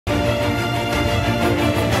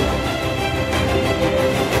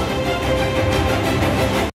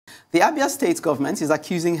The Abia state government is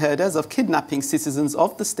accusing herders of kidnapping citizens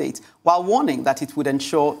of the state while warning that it would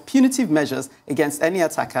ensure punitive measures against any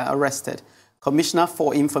attacker arrested. Commissioner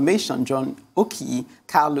for Information John Oki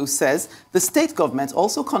KALU says the state government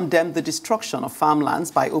also condemned the destruction of farmlands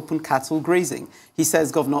by open cattle grazing. He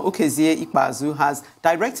says Governor Okezie Ikpeazu has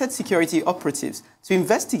directed security operatives to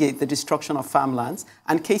investigate the destruction of farmlands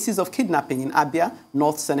and cases of kidnapping in Abia,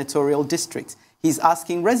 North Senatorial District. He's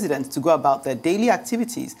asking residents to go about their daily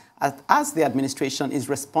activities as the administration is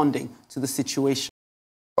responding to the situation.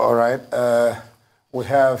 All right. We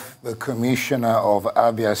have the Commissioner of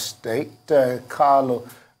Abia State, KALU,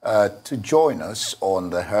 to join us on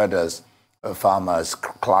the herders farmers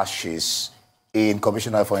clashes in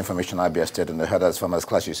Commissioner for Information Abia State and the herders farmers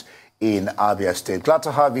clashes in Abia State. Glad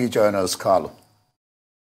to have you join us, KALU.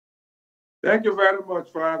 Thank you very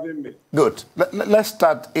much for having me. Good. Let's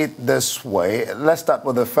start it this way. Let's start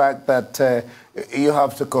with the fact that you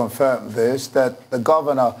have to confirm this, that the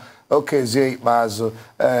governor, Okezie Ikpeazu,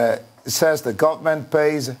 says the government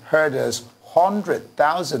pays herders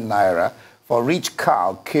 100,000 naira for each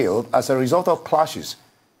cow killed as a result of clashes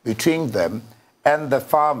between them and the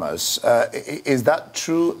farmers. Is that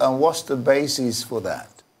true, and what's the basis for that?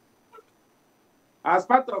 As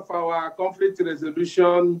part of our conflict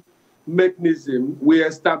resolution mechanism, we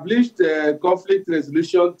established a conflict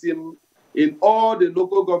resolution team in all the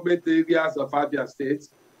local government areas of Abia State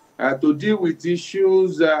to deal with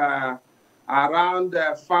issues around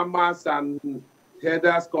farmers and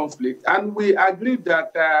herders conflict. And we agreed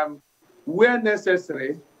that where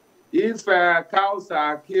necessary, if cows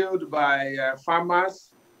are killed by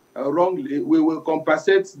farmers wrongly, we will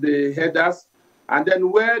compensate the herders. And then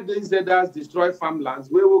where these herders destroy farmlands,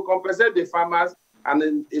 we will compensate the farmers.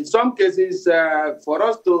 And in some cases, for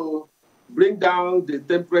us to bring down the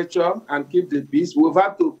temperature and keep the peace, we've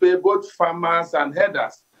had to pay both farmers and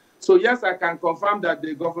herders. So yes, I can confirm that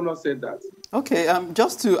the governor said that. Okay,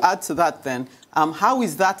 just to add to that then, how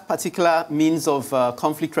is that particular means of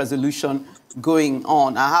conflict resolution going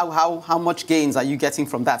on? How much gains are you getting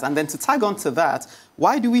from that? And then to tag on to that,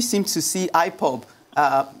 why do we seem to see IPOB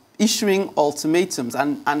issuing ultimatums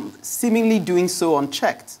and seemingly doing so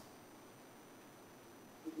unchecked?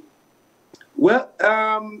 Well,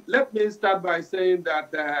 let me start by saying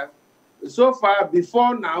that so far,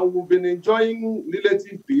 before now, we've been enjoying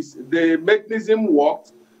relative peace. The mechanism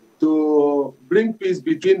worked to bring peace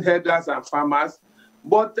between herders and farmers.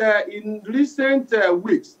 But in recent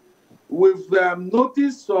weeks, we've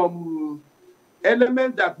noticed some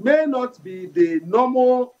elements that may not be the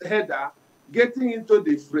normal herder getting into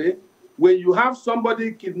the fray. When you have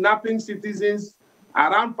somebody kidnapping citizens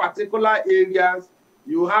around particular areas,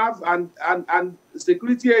 you have, and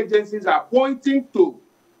security agencies are pointing to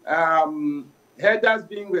herders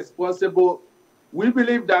being responsible. We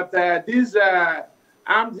believe that these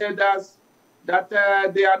armed herders, that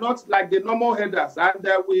they are not like the normal herders, and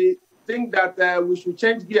we think that we should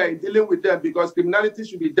change gear in dealing with them because criminality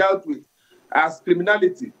should be dealt with as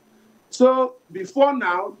criminality. So before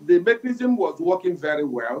now, the mechanism was working very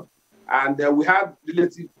well, and we had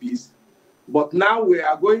relative peace. But now we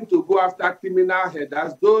are going to go after criminal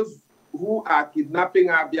herders, those who are kidnapping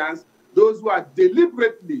Abians, those who are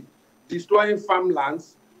deliberately destroying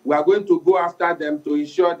farmlands. We are going to go after them to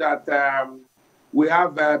ensure that we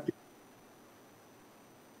have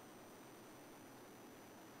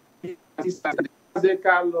he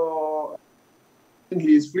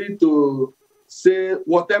is free to say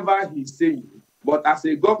whatever he's saying. But as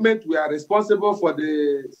a government, we are responsible for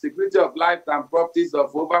the security of life and properties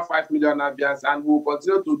of over 5 million Abians, and we will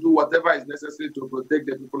continue to do whatever is necessary to protect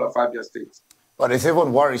the people of Abia State. But it's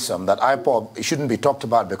even worrisome that IPOB shouldn't be talked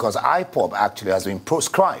about because IPOB actually has been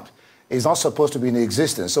proscribed. It's not supposed to be in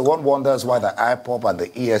existence. So one wonders why the IPOB and the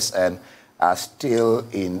ESN are still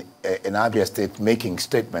in Abia State making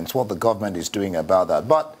statements, what the government is doing about that.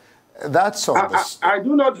 But that's all. I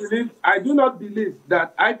do not believe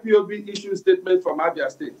that IPOB issued statement from Abia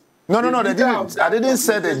State. No, they didn't. I didn't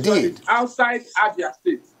say they did. Outside Abia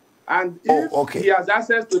State. And if he has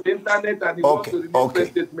access to the internet and he wants to release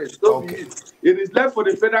press statements, it is left for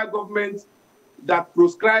the federal government that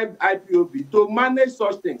proscribed IPOB to manage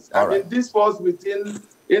such things. I mean, this falls within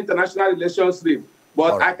international relations stream.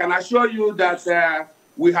 But I can assure you that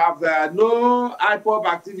we have no IPOB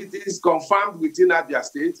activities confirmed within Abia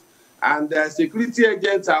State, and security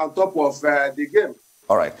agents are on top of the game.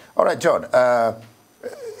 All right, John.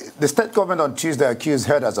 The state government on Tuesday accused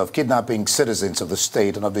herders of kidnapping citizens of the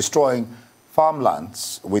state and of destroying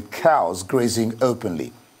farmlands with cows grazing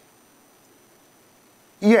openly.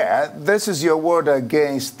 Yeah, this is your word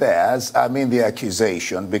against theirs. I mean the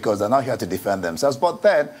accusation, because they're not here to defend themselves. But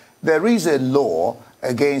then there is a law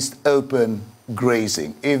against open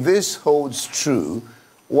grazing. If this holds true,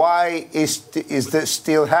 why is this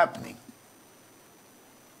still happening?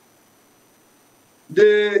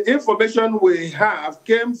 The information we have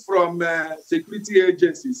came from security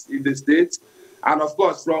agencies in the state, and of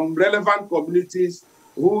course from relevant communities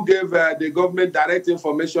who gave the government direct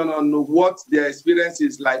information on what their experience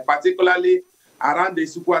is like, particularly around the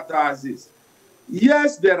Sukwata Aziz.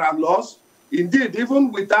 Yes, there are laws. Indeed,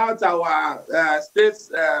 even without our state's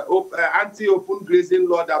anti-open grazing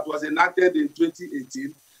law that was enacted in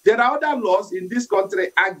 2018, there are other laws in this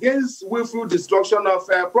country against willful destruction of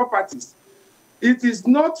properties. It is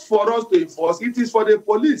not for us to enforce, it is for the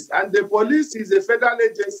police, and the police is a federal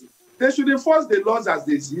agency. They should enforce the laws as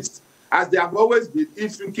they exist, as they have always been.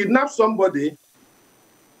 If you kidnap somebody,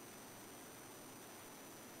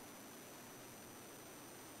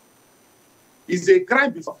 it's a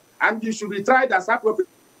crime before, and you should be tried as appropriate.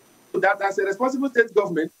 That as a responsible state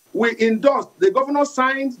government, we endorsed, the governor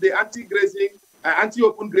signed the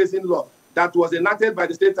anti-open grazing law that was enacted by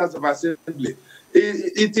the State House of Assembly.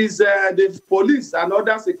 It is the police and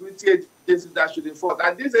other security agencies that should enforce.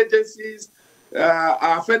 And these agencies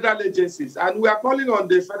are federal agencies. And we are calling on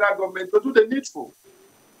the federal government to do the needful.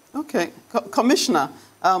 Okay. Commissioner,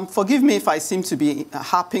 forgive me if I seem to be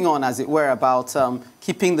harping on, as it were, about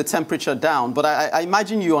keeping the temperature down. But I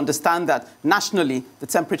imagine you understand that nationally, the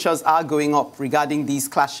temperatures are going up regarding these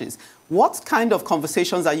clashes. What kind of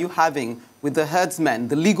conversations are you having with the herdsmen,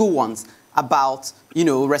 the legal ones, about,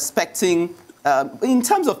 respecting... in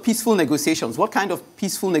terms of peaceful negotiations, what kind of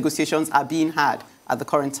peaceful negotiations are being had at the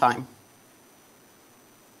current time?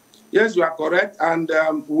 Yes, you are correct. And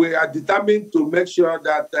we are determined to make sure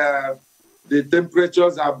that the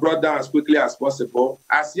temperatures are brought down as quickly as possible.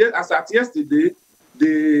 As at yesterday,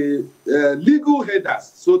 the legal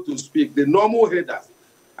headers, so to speak, the normal headers,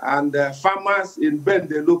 and farmers in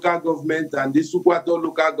Bende local government and the Sukwato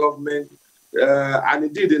local government, and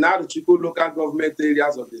indeed in Aruchiku local government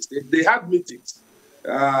areas of the state, they had meetings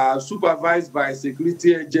supervised by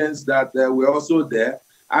security agents that were also there,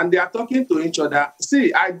 and they are talking to each other.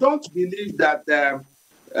 See, I don't believe that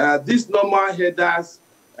these normal headers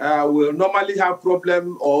will normally have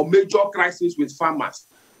problem or major crisis with farmers,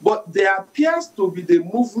 but there appears to be the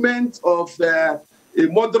movement of a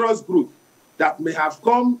murderous group that may have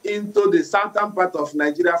come into the southern part of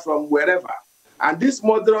Nigeria from wherever. And this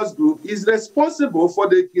murderous group is responsible for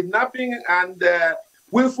the kidnapping and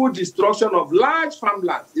willful destruction of large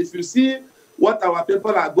farmlands. If you see what our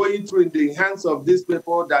people are going through in the hands of these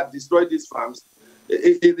people that destroy these farms,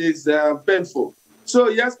 it is painful. So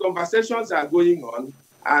yes, conversations are going on,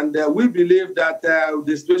 and we believe that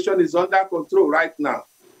the situation is under control right now,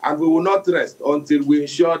 and we will not rest until we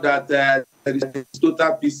ensure that there is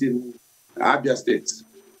total peace in Abia State.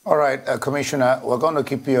 All right, Commissioner, we're going to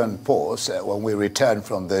keep you on pause. When we return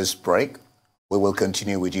from this break, we will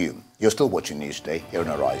continue with you. You're still watching Newsday here on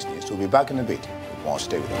Arise News. We'll be back in a bit with more.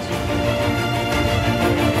 Stay with us.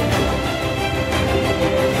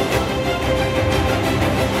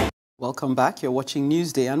 Welcome back. You're watching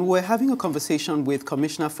Newsday, and we're having a conversation with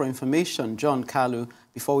Commissioner for Information, John KALU,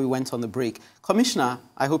 before we went on the break. Commissioner,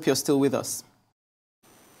 I hope you're still with us.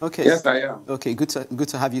 Okay. Yes, I am. Okay, good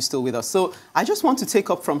to have you still with us. So I just want to take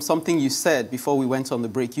up from something you said before we went on the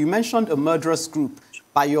break. You mentioned a murderous group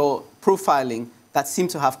by your profiling that seem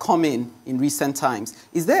to have come in recent times.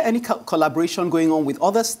 Is there any collaboration going on with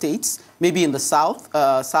other states, maybe in the south,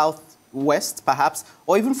 southwest perhaps,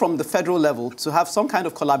 or even from the federal level, to have some kind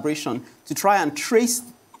of collaboration to try and trace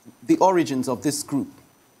the origins of this group?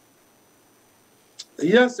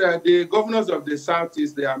 Yes, the governors of the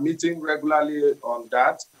Southeast, they are meeting regularly on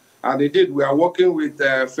that. And indeed, we are working with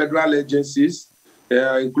federal agencies,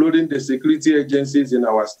 including the security agencies in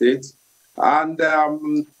our state. And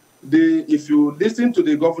if you listen to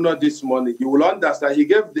the governor this morning, you will understand he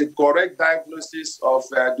gave the correct diagnosis of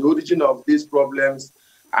the origin of these problems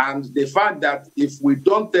and the fact that if we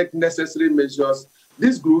don't take necessary measures,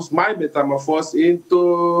 these groups might metamorphose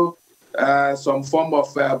into some form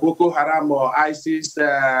of Boko Haram or ISIS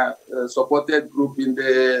supported group in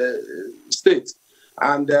the state.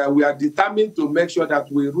 And we are determined to make sure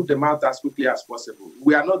that we root them out as quickly as possible.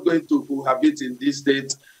 We are not going to cohabit in this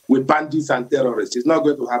state with bandits and terrorists. It's not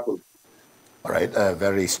going to happen. All right, a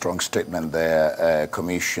very strong statement there,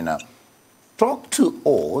 Commissioner. Talk to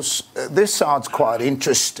us. This sounds quite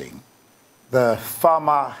interesting. The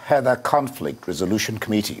Farmer-Heather Conflict Resolution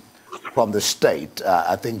Committee from the state,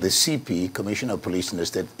 I think the CP, Commissioner of Police in the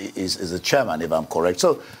state, is the chairman, if I'm correct.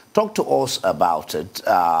 So talk to us about it.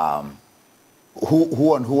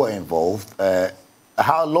 Who are involved?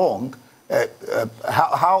 How long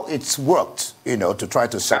how it's worked, you know, to try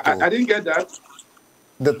to settle. I didn't get that.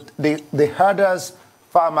 The Herders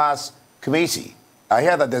Farmers Committee. I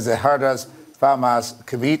hear that there's a Herders Farmers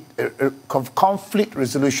Conflict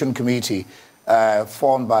Resolution Committee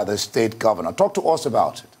formed by the state governor. Talk to us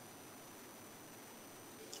about it.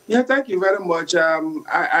 Yeah, thank you very much.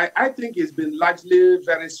 I think it's been largely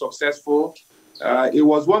very successful. It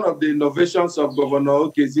was one of the innovations of Governor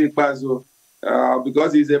Okezie Ikpeazu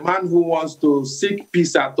because he's a man who wants to seek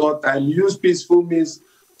peace at all time, use peaceful means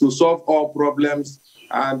to solve all problems,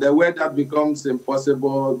 and where that becomes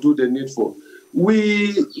impossible, do the needful.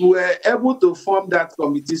 We were able to form that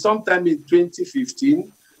committee sometime in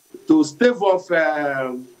 2015 to stave off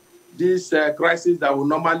this crisis that will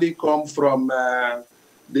normally come from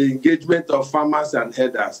the engagement of farmers and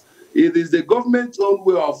herders. It is the government's own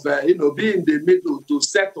way of, being in the middle to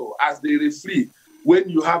settle as the referee when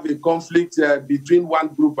you have a conflict between one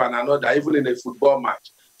group and another, even in a football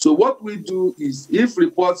match. So what we do is, if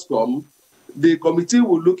reports come, the committee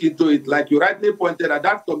will look into it. Like you rightly pointed out,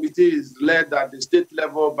 that committee is led at the state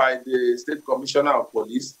level by the State Commissioner of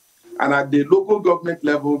Police, and at the local government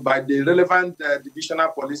level by the relevant divisional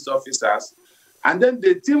police officers. And then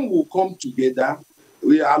the team will come together,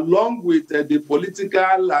 along with the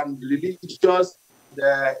political and religious,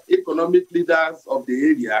 the economic leaders of the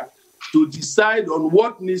area, to decide on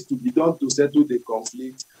what needs to be done to settle the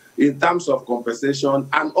conflict in terms of compensation,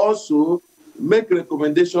 and also make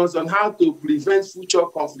recommendations on how to prevent future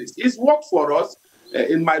conflicts. It's worked for us.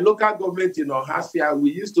 In my local government in Ohafia,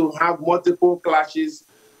 we used to have multiple clashes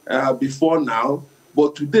before now,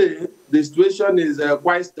 but today the situation is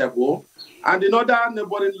quite stable. And in other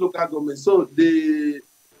neighboring local governments, so the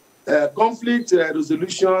conflict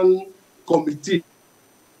resolution committee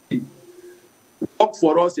worked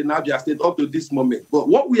for us in Abia State up to this moment. But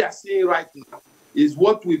what we are seeing right now is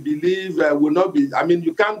what we believe will not be. I mean,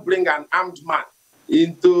 you can't bring an armed man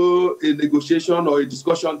into a negotiation or a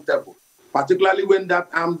discussion table, particularly when that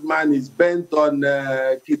armed man is bent on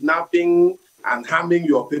kidnapping and harming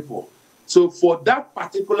your people. So for that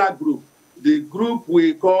particular group, the group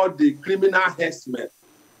we call the criminal herdsmen,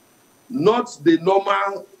 not the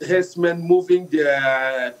normal herdsmen moving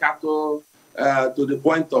their cattle to the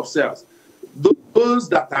point of sales. Those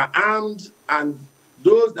that are armed and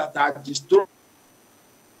those that are destroying,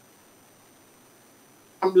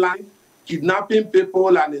 kidnapping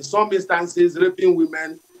people, and in some instances raping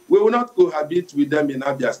women, we will not cohabit with them in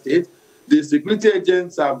Abia State. The security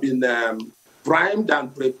agents have been primed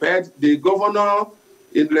and prepared. The governor,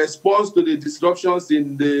 in response to the disruptions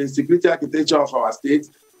in the security architecture of our state,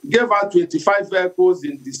 gave out 25 vehicles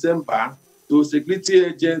in December to security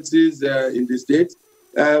agencies in the state,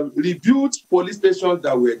 rebuilt police stations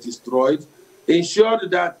that were destroyed,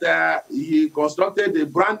 ensured that he constructed a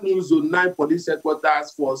brand new Zone 9 police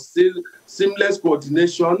headquarters for seamless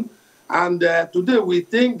coordination. And today we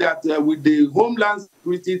think that with the Homeland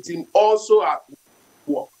Security team also at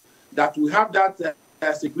work, that we have that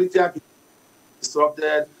security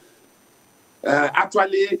disrupted,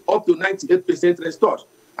 actually up to 98% restored.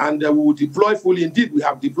 And we will deploy fully. Indeed, we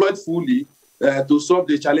have deployed fully to solve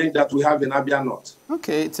the challenge that we have in Abia North.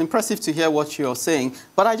 Okay, it's impressive to hear what you're saying,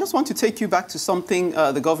 but I just want to take you back to something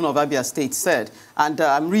the governor of Abia State said. And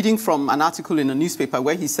I'm reading from an article in a newspaper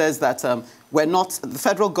where he says that the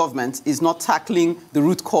federal government is not tackling the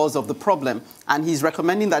root cause of the problem. And he's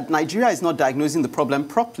recommending that Nigeria is not diagnosing the problem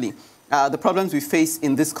properly. The problems we face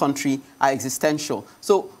in this country are existential.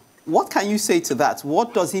 So what can you say to that?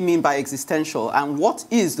 What does he mean by existential? And what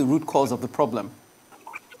is the root cause of the problem?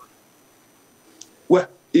 Well,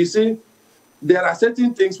 you see, there are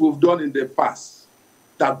certain things we've done in the past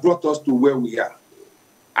that brought us to where we are.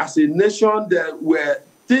 As a nation, there were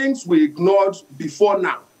things we ignored before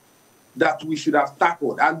now that we should have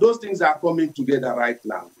tackled. And those things are coming together right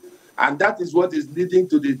now. And that is what is leading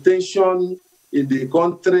to the tension in the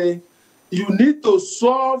country. You need to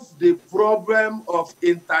solve the problem of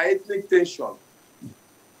inter-ethnic tension.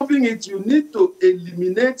 Solving it, you need to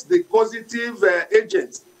eliminate the causative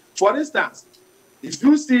agents. For instance, if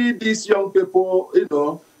you see these young people,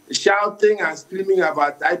 shouting and screaming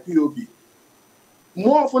about IPOB,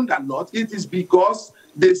 more often than not, it is because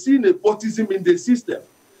they see nepotism in the system.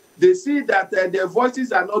 They see that their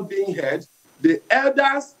voices are not being heard, the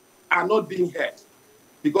elders are not being heard.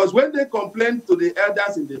 Because when they complain to the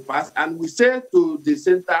elders in the past, and we say to the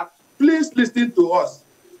center, please listen to us.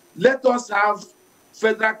 Let us have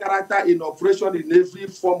federal character in operation in every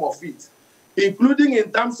form of it, including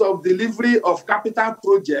in terms of delivery of capital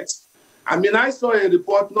projects. I mean, I saw a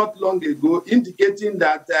report not long ago indicating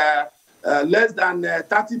that less than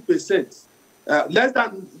 30% less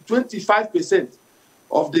than 25%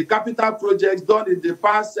 of the capital projects done in the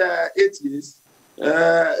past 8 years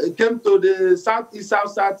came to the southeast,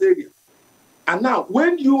 south area. And now,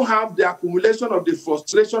 when you have the accumulation of the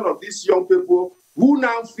frustration of these young people who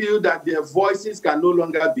now feel that their voices can no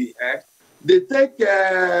longer be heard, they take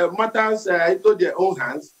matters into their own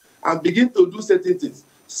hands and begin to do certain things.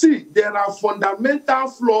 See, there are fundamental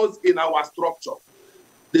flaws in our structure.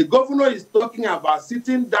 The governor is talking about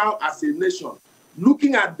sitting down as a nation,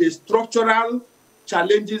 looking at the structural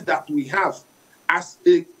challenges that we have as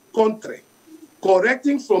a country,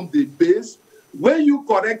 correcting from the base. When you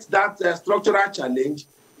correct that structural challenge,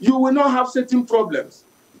 you will not have certain problems.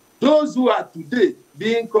 Those who are today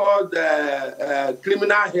being called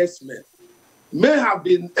criminal herdsmen may have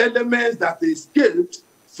been elements that escaped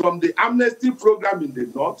from the amnesty program in the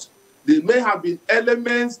north. They may have been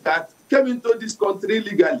elements that came into this country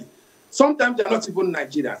legally. Sometimes they're not even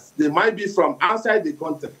Nigerians. They might be from outside the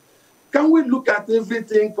country. Can we look at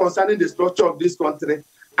everything concerning the structure of this country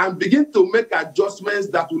and begin to make adjustments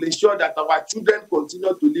that will ensure that our children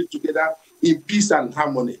continue to live together in peace and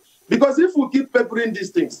harmony? Because if we keep peppering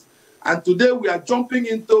these things, and today we are jumping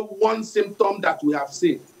into one symptom that we have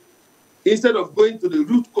seen, instead of going to the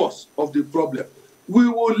root cause of the problem, we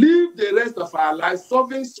will live the rest of our lives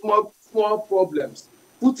solving small problems,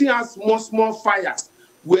 putting out small fires,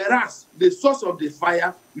 whereas the source of the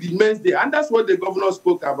fire remains there. And that's what the governor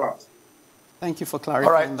spoke about. Thank you for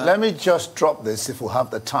clarifying All right, that. let me just drop this if we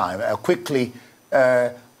have the time. Quickly,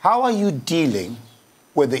 how are you dealing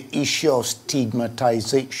with the issue of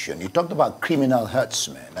stigmatization? You talked about criminal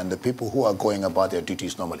herdsmen and the people who are going about their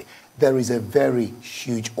duties normally. There is a very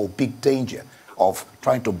huge or big danger of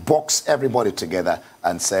trying to box everybody together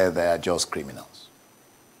and say they are just criminals.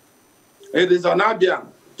 It is on Abia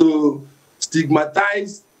to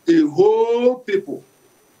stigmatize a whole people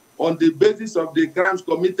on the basis of the crimes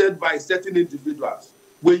committed by certain individuals.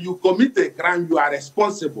 When you commit a crime, you are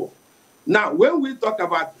responsible. Now, when we talk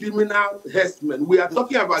about criminal herdsmen, we are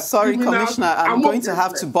talking about Sorry, criminal... Commissioner, I'm going to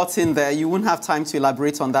have to butt in there. You won't have time to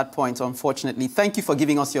elaborate on that point, unfortunately. Thank you for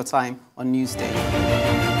giving us your time on Newsday.